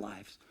us in our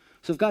lives.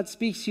 So if God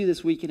speaks to you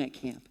this weekend at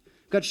camp,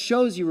 God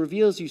shows you,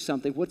 reveals you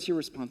something, what's your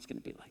response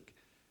going to be like?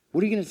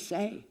 What are you going to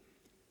say?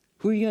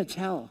 Who are you going to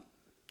tell?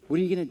 What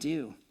are you going to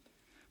do?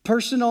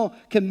 Personal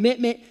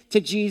commitment to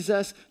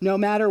Jesus, no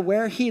matter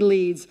where he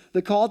leads.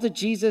 The call to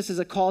Jesus is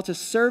a call to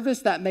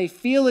service that may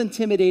feel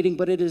intimidating,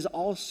 but it is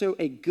also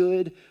a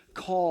good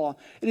call.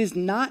 It is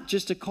not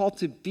just a call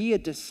to be a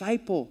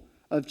disciple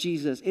of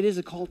Jesus. It is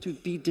a call to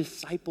be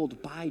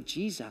discipled by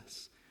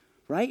Jesus,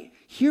 right?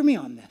 Hear me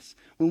on this.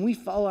 When we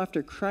follow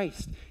after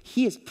Christ,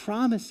 he is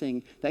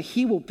promising that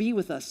he will be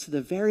with us to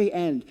the very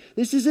end.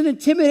 This is an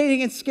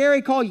intimidating and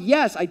scary call.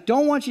 Yes, I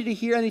don't want you to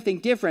hear anything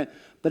different,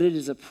 but it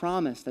is a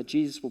promise that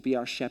Jesus will be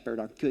our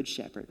shepherd, our good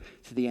shepherd,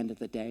 to the end of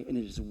the day, and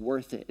it is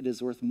worth it. It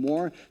is worth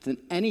more than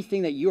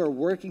anything that you are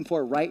working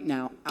for right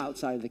now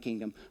outside of the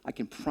kingdom. I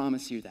can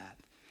promise you that.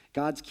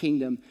 God's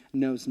kingdom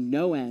knows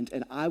no end,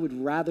 and I would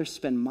rather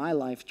spend my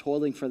life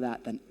toiling for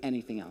that than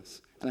anything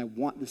else. And I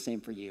want the same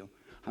for you.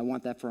 I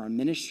want that for our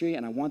ministry,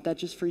 and I want that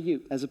just for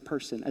you as a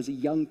person, as a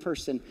young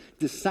person,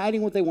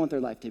 deciding what they want their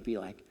life to be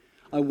like.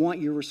 I want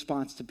your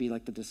response to be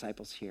like the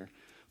disciples here.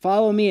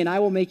 Follow me, and I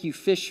will make you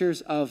fishers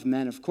of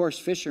men. Of course,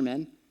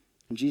 fishermen.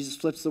 And Jesus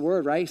flips the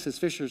word, right? He says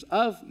fishers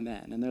of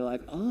men. And they're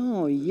like,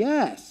 oh,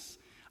 yes,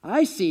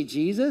 I see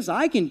Jesus.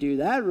 I can do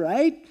that,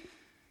 right?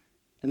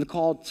 And the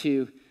call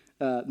to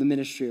the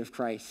ministry of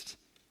Christ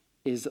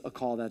is a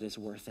call that is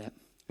worth it.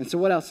 And so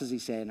what else does he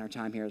say in our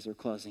time here as we're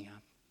closing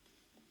up?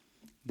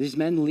 These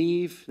men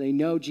leave. They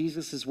know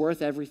Jesus is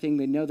worth everything.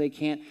 They know they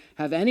can't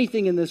have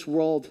anything in this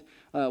world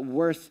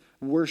worth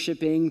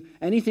worshiping,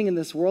 anything in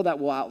this world that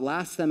will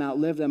outlast them,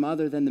 outlive them,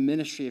 other than the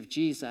ministry of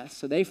Jesus.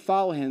 So they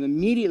follow him.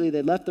 Immediately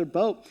they left their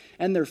boat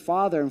and their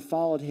father and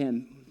followed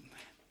him.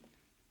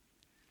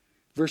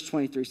 Verse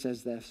 23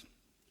 says this.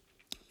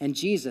 And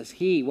Jesus,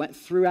 he went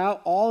throughout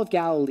all of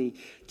Galilee,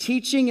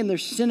 teaching in their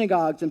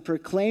synagogues and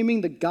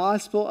proclaiming the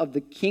gospel of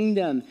the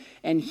kingdom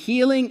and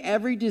healing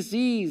every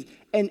disease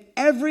and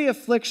every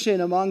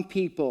affliction among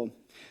people.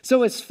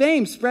 So his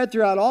fame spread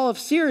throughout all of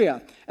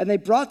Syria, and they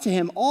brought to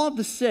him all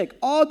the sick,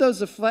 all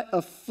those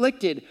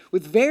afflicted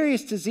with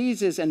various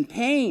diseases and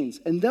pains,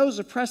 and those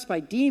oppressed by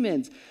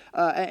demons,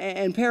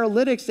 and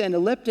paralytics and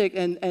epileptic,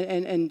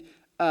 and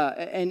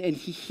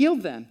he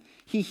healed them.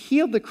 He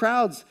healed the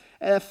crowds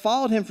that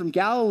followed him from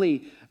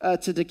Galilee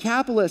to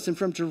Decapolis and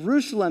from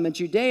Jerusalem and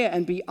Judea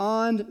and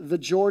beyond the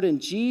Jordan.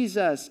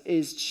 Jesus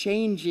is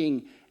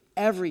changing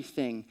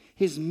everything.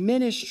 His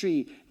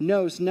ministry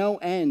knows no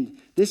end.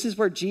 This is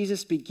where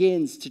Jesus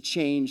begins to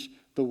change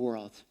the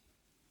world.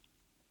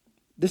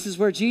 This is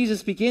where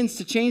Jesus begins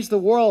to change the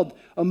world,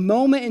 a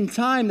moment in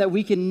time that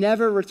we can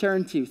never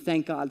return to.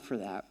 Thank God for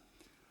that.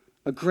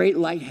 A great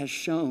light has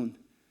shone.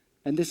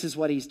 And this is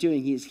what he's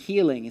doing. He is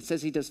healing. It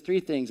says he does three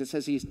things. It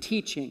says he is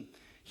teaching.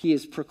 He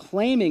is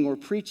proclaiming or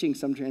preaching,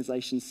 some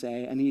translations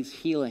say, and he's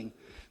healing.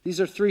 These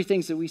are three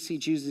things that we see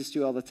Jesus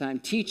do all the time.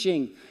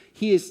 Teaching.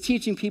 He is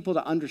teaching people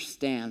to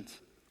understand.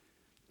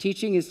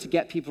 Teaching is to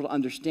get people to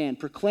understand.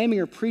 Proclaiming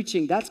or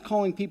preaching, that's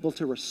calling people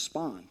to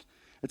respond.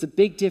 That's a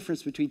big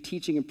difference between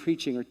teaching and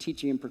preaching or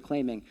teaching and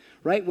proclaiming,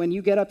 right? When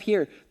you get up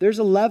here, there's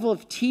a level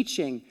of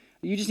teaching.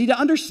 You just need to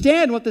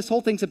understand what this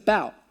whole thing's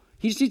about.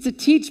 He just needs to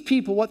teach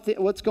people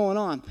what's going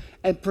on.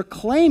 And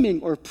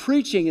proclaiming or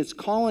preaching is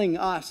calling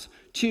us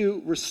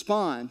to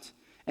respond.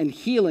 And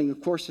healing,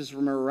 of course, is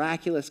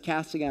miraculous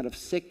casting out of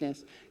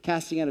sickness,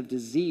 casting out of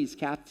disease,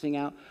 casting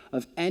out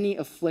of any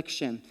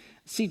affliction.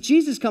 See,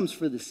 Jesus comes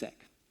for the sick.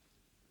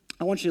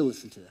 I want you to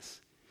listen to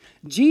this.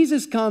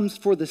 Jesus comes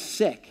for the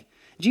sick.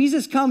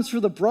 Jesus comes for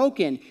the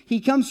broken. He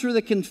comes for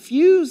the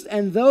confused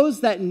and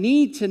those that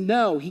need to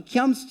know. He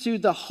comes to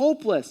the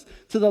hopeless,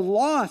 to the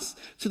lost,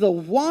 to the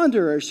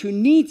wanderers who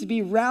need to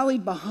be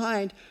rallied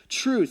behind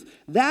truth.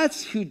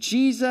 That's who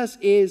Jesus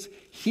is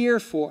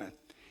here for.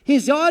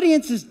 His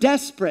audience is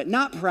desperate,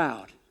 not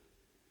proud.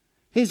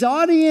 His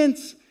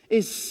audience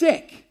is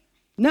sick,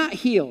 not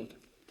healed.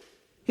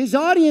 His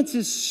audience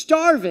is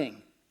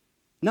starving,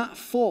 not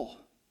full.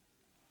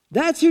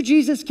 That's who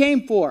Jesus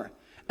came for.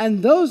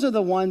 And those are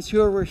the ones who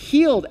were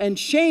healed and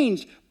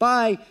changed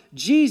by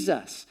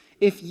Jesus.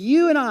 If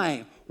you and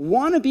I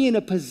want to be in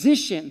a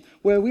position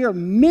where we are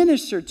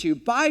ministered to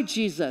by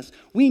Jesus,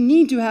 we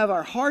need to have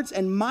our hearts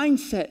and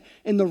mindset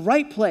in the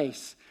right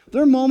place.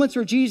 There are moments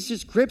where Jesus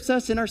just grips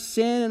us in our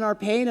sin and our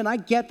pain, and I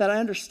get that, I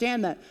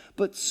understand that.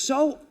 But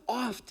so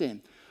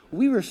often,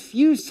 we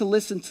refuse to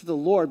listen to the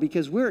Lord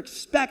because we're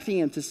expecting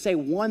him to say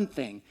one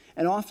thing,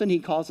 and often he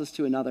calls us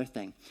to another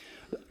thing.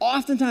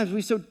 Oftentimes,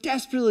 we so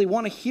desperately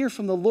want to hear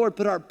from the Lord,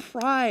 but our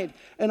pride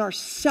and our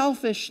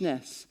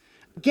selfishness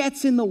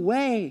gets in the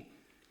way.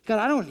 God,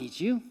 I don't need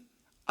you.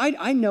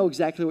 I know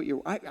exactly what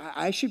you're,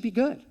 I should be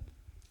good.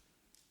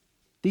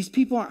 These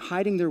people aren't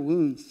hiding their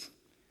wounds.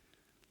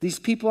 These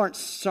people aren't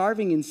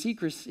starving in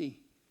secrecy.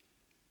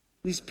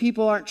 These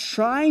people aren't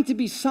trying to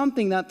be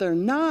something that they're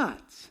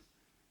not.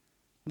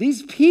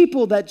 These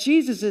people that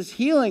Jesus is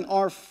healing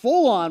are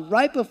full on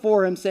right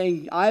before him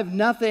saying, I have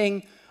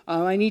nothing.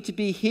 I need to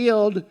be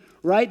healed,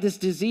 right? This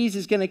disease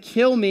is going to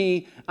kill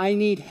me. I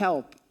need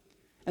help.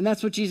 And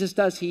that's what Jesus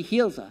does. He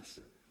heals us.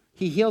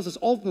 He heals us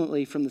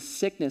ultimately from the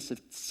sickness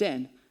of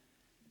sin.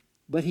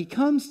 But he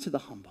comes to the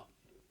humble.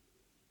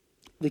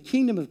 The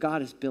kingdom of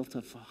God is built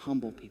of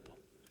humble people.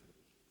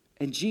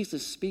 And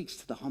Jesus speaks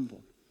to the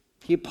humble.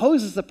 He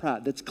opposes the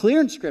proud. That's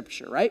clear in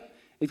Scripture, right?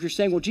 If you're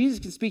saying, well, Jesus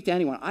can speak to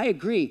anyone, I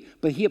agree,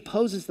 but he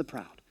opposes the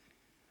proud.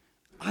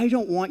 I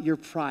don't want your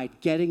pride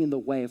getting in the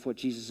way of what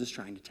Jesus is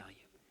trying to tell you.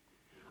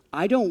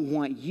 I don't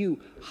want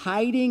you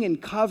hiding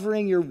and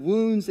covering your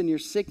wounds and your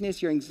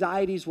sickness, your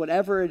anxieties,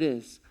 whatever it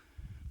is,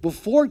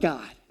 before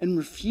God and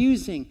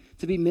refusing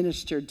to be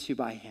ministered to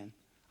by him.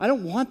 I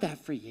don't want that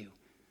for you.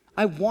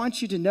 I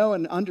want you to know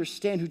and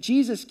understand who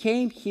Jesus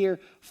came here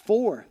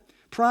for.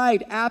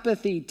 Pride,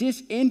 apathy,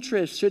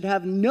 disinterest should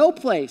have no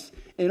place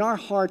in our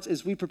hearts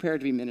as we prepare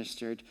to be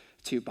ministered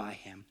to by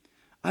him.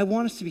 I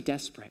want us to be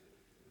desperate.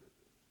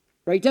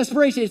 Right?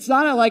 Desperation, it's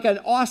not like an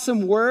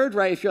awesome word,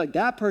 right? If you're like,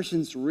 that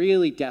person's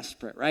really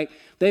desperate, right?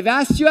 They've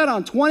asked you out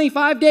on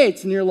 25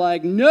 dates and you're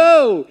like,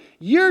 no,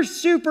 you're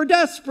super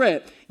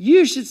desperate.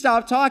 You should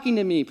stop talking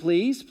to me,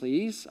 please,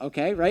 please.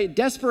 Okay, right?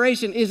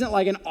 Desperation isn't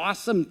like an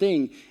awesome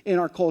thing in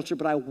our culture,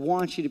 but I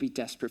want you to be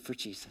desperate for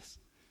Jesus.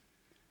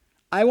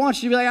 I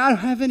want you to be like, I don't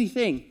have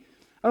anything.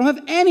 I don't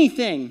have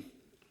anything.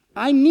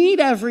 I need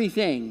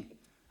everything.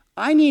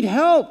 I need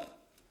help.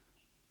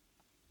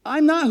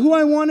 I'm not who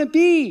I want to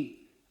be.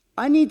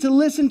 I need to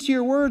listen to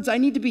your words. I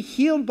need to be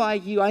healed by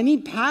you. I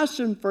need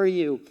passion for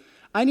you.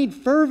 I need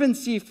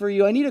fervency for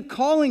you. I need a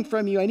calling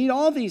from you. I need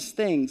all these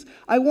things.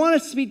 I want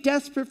us to be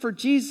desperate for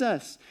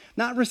Jesus,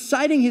 not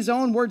reciting his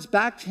own words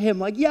back to him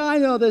like, yeah, I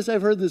know this.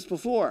 I've heard this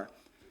before.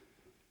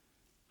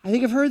 I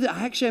think I've heard that.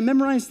 I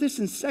memorized this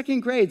in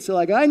second grade. So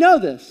I know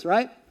this,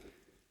 right?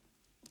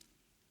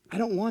 I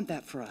don't want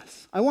that for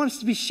us. I want us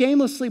to be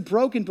shamelessly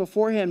broken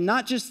before him,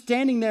 not just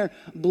standing there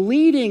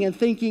bleeding and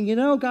thinking,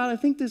 God, I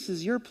think this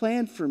is your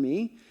plan for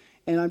me,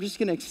 and I'm just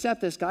going to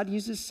accept this. God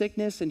uses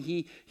sickness, and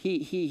he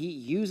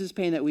uses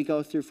pain that we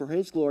go through for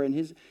his glory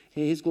and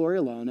his glory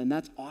alone, and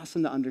that's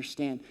awesome to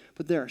understand.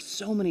 But there are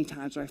so many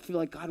times where I feel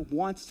like God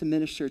wants to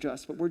minister to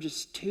us, but we're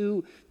just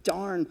too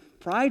darn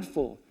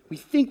prideful. We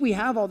think we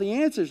have all the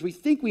answers. We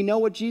think we know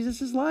what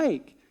Jesus is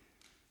like.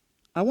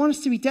 I want us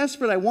to be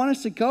desperate. I want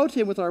us to go to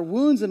him with our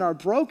wounds and our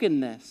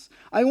brokenness.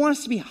 I want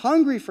us to be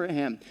hungry for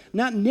him,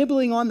 not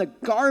nibbling on the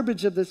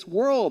garbage of this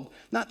world,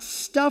 not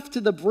stuffed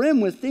to the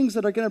brim with things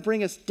that are going to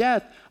bring us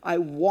death. I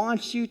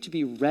want you to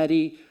be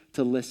ready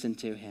to listen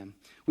to him.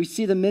 We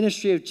see the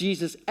ministry of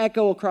Jesus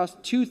echo across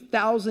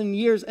 2,000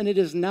 years, and it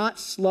is not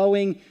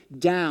slowing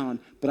down,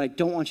 but I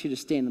don't want you to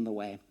stand in the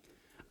way.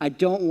 I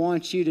don't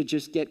want you to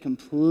just get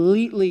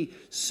completely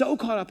so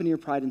caught up in your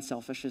pride and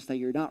selfishness that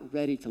you're not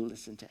ready to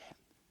listen to him.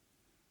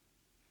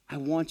 I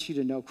want you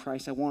to know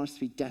Christ. I want us to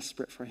be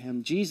desperate for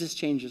him. Jesus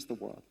changes the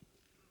world.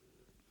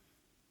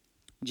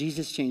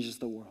 Jesus changes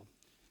the world.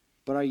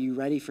 But are you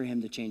ready for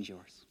him to change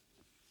yours?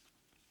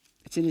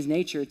 It's in his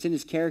nature. It's in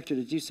his character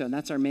to do so. And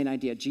that's our main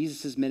idea.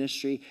 Jesus'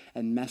 ministry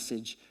and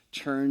message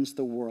turns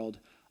the world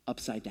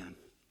upside down.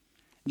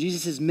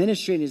 Jesus'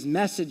 ministry and his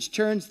message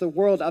turns the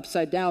world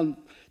upside down.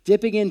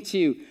 Dipping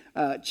into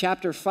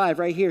chapter 5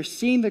 right here.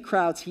 Seeing the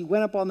crowds, he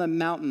went up on the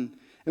mountain.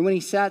 And when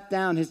he sat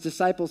down, his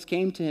disciples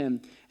came to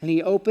him. And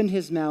he opened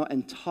his mouth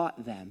and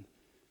taught them.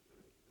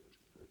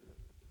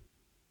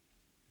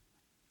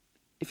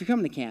 If you're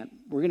coming to camp,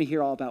 we're going to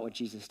hear all about what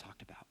Jesus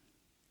talked about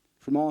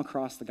from all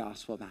across the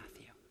Gospel of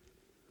Matthew.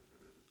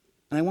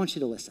 And I want you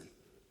to listen.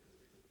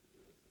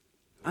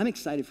 I'm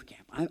excited for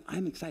camp.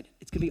 I'm excited.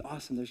 It's going to be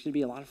awesome. There's going to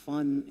be a lot of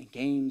fun and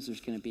games.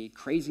 There's going to be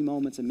crazy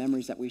moments and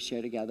memories that we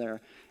share together.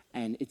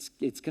 And it's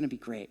going to be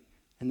great.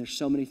 And there's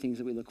so many things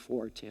that we look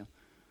forward to.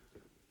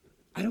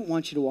 I don't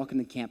want you to walk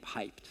into camp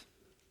hyped.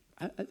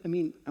 I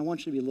mean, I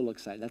want you to be a little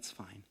excited. That's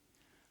fine.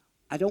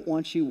 I don't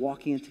want you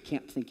walking into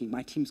camp thinking,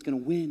 my team's going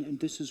to win, and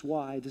this is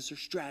why. This is our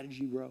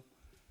strategy, bro.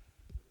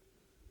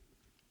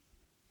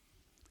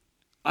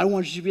 I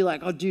want you to be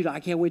like, oh, dude, I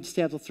can't wait to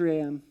stay up till 3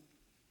 a.m.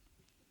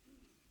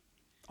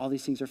 All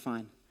these things are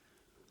fine.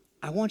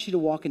 I want you to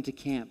walk into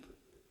camp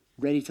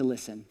ready to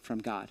listen from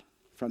God,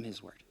 from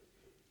his word.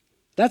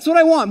 That's what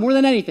I want more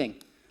than anything.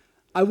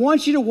 I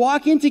want you to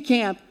walk into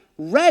camp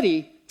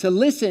ready to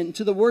listen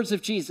to the words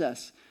of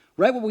Jesus.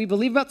 Right? What we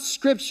believe about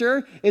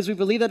Scripture is we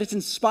believe that it's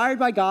inspired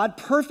by God,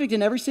 perfect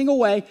in every single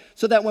way,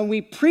 so that when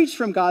we preach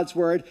from God's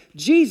word,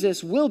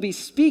 Jesus will be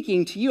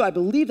speaking to you. I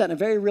believe that in a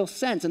very real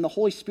sense, and the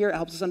Holy Spirit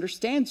helps us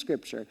understand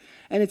Scripture.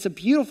 And it's a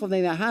beautiful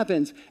thing that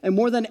happens. And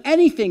more than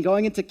anything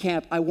going into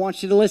camp, I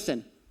want you to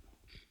listen.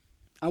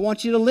 I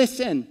want you to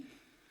listen.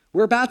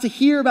 We're about to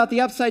hear about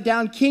the upside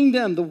down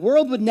kingdom. The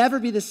world would never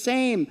be the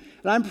same.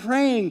 And I'm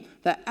praying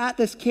that at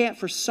this camp,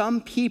 for some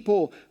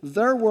people,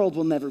 their world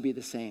will never be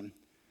the same.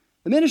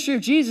 The ministry of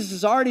Jesus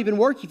has already been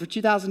working for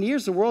 2,000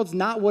 years. The world's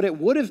not what it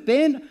would have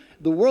been.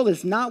 The world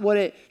is not what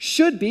it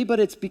should be, but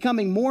it's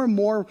becoming more and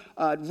more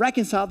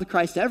reconciled to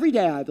Christ every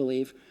day, I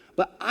believe.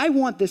 But I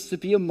want this to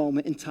be a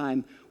moment in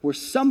time where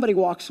somebody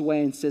walks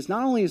away and says,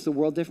 not only is the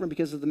world different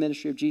because of the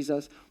ministry of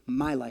Jesus,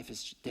 my life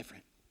is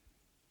different.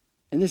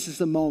 And this is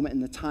the moment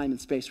and the time and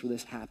space where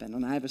this happened.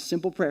 And I have a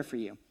simple prayer for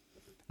you.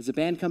 As the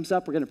band comes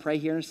up, we're going to pray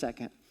here in a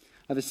second.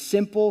 I have a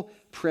simple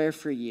prayer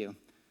for you.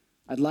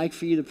 I'd like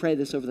for you to pray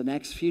this over the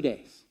next few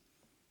days.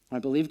 I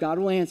believe God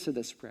will answer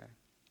this prayer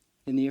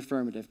in the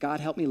affirmative.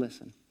 God, help me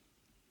listen.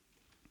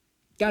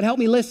 God, help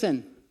me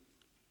listen.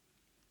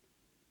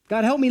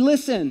 God, help me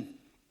listen.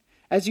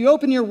 As you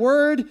open your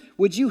word,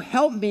 would you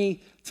help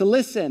me to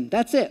listen?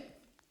 That's it.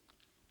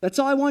 That's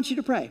all I want you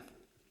to pray.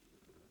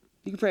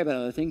 You can pray about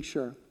other things,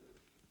 sure.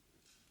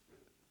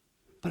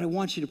 But I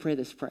want you to pray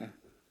this prayer.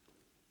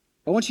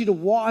 I want you to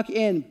walk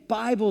in,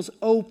 Bibles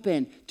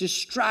open,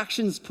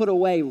 distractions put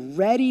away,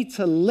 ready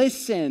to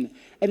listen.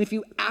 And if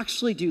you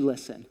actually do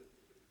listen,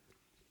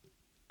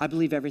 I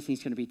believe everything's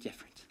going to be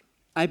different.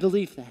 I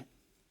believe that.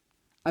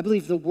 I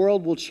believe the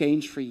world will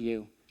change for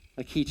you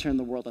like he turned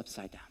the world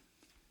upside down.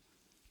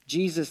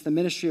 Jesus, the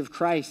ministry of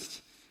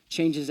Christ,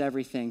 changes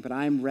everything, but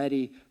I'm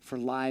ready for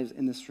lives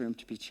in this room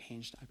to be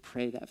changed. I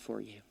pray that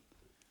for you.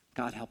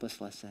 God, help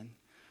us listen.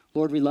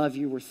 Lord, we love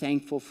you. We're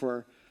thankful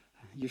for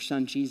your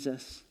son,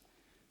 Jesus.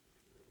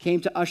 Came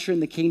to usher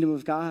in the kingdom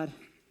of God.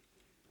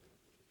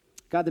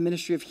 God, the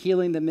ministry of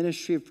healing, the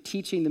ministry of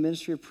teaching, the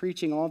ministry of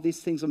preaching, all of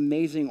these things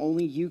amazing.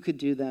 Only you could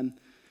do them.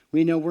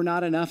 We know we're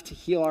not enough to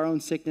heal our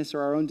own sickness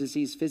or our own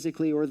disease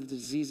physically or the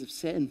disease of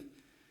sin.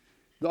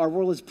 Our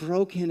world is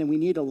broken and we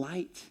need a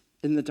light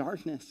in the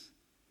darkness.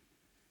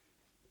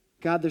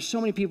 God, there's so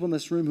many people in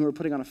this room who are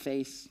putting on a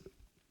face.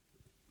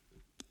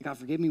 God,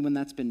 forgive me when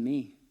that's been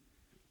me.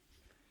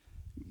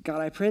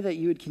 God, I pray that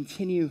you would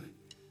continue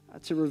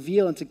to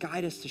reveal and to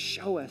guide us, to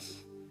show us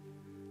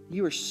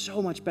you are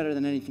so much better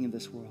than anything in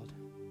this world.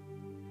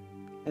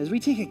 As we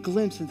take a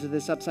glimpse into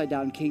this upside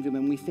down kingdom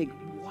and we think,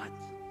 what?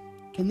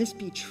 Can this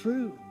be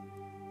true?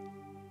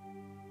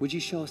 Would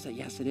you show us that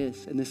yes, it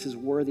is, and this is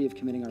worthy of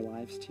committing our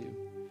lives to?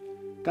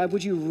 God,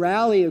 would you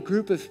rally a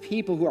group of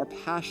people who are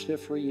passionate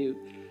for you?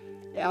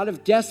 Out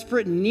of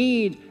desperate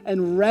need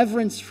and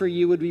reverence for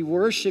you, would we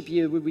worship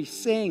you? Would we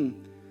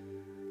sing?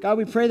 God,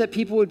 we pray that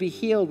people would be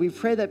healed. We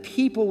pray that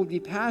people would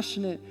be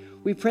passionate.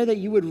 We pray that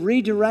you would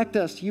redirect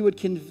us. You would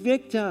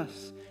convict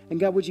us. And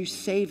God, would you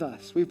save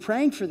us? We're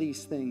praying for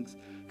these things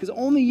because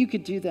only you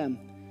could do them.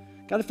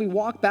 God, if we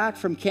walk back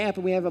from camp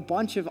and we have a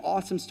bunch of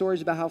awesome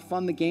stories about how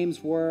fun the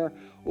games were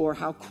or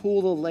how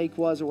cool the lake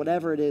was or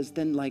whatever it is,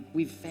 then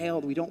we've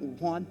failed. We don't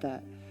want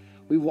that.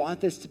 We want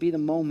this to be the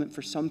moment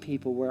for some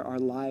people where our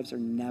lives are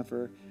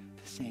never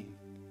the same.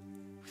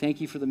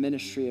 Thank you for the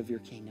ministry of your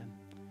kingdom.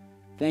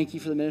 Thank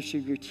you for the ministry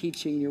of your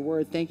teaching, your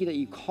word. Thank you that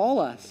you call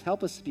us.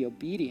 Help us to be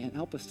obedient.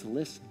 Help us to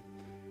listen.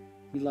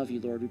 We love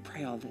you, Lord. We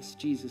pray all this,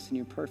 Jesus, in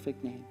your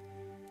perfect name.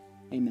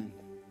 Amen.